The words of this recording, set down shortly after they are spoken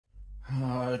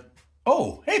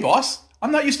Oh, hey, boss.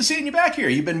 I'm not used to seeing you back here.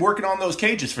 You've been working on those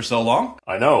cages for so long.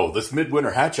 I know, this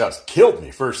midwinter hatch-out's killed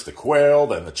me. First the quail,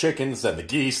 then the chickens, then the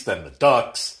geese, then the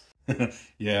ducks.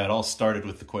 Yeah, it all started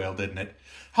with the quail, didn't it?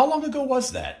 How long ago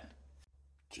was that?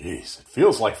 Jeez, it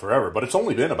feels like forever, but it's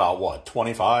only been about,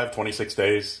 25, 26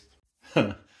 days?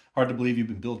 Hard to believe you've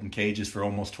been building cages for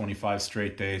almost 25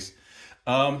 straight days.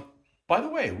 By the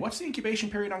way, what's the incubation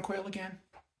period on quail again?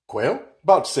 Quail?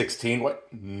 About 16, what?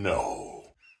 No.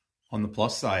 On the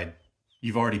plus side,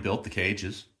 you've already built the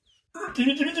cages.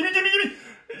 Gimme.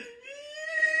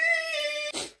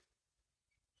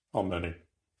 How many?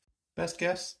 Best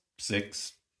guess?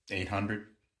 6, 800.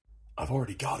 I've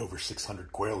already got over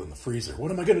 600 quail in the freezer.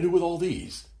 What am I going to do with all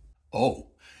these? Oh,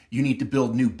 you need to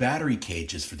build new battery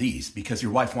cages for these because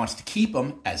your wife wants to keep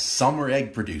them as summer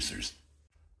egg producers.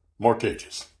 More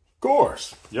cages. Of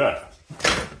course, yeah.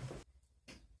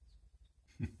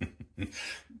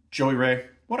 Joey Ray,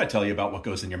 what'd I tell you about what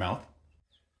goes in your mouth?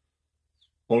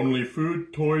 Only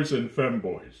food, toys, and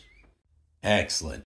femboys. Excellent.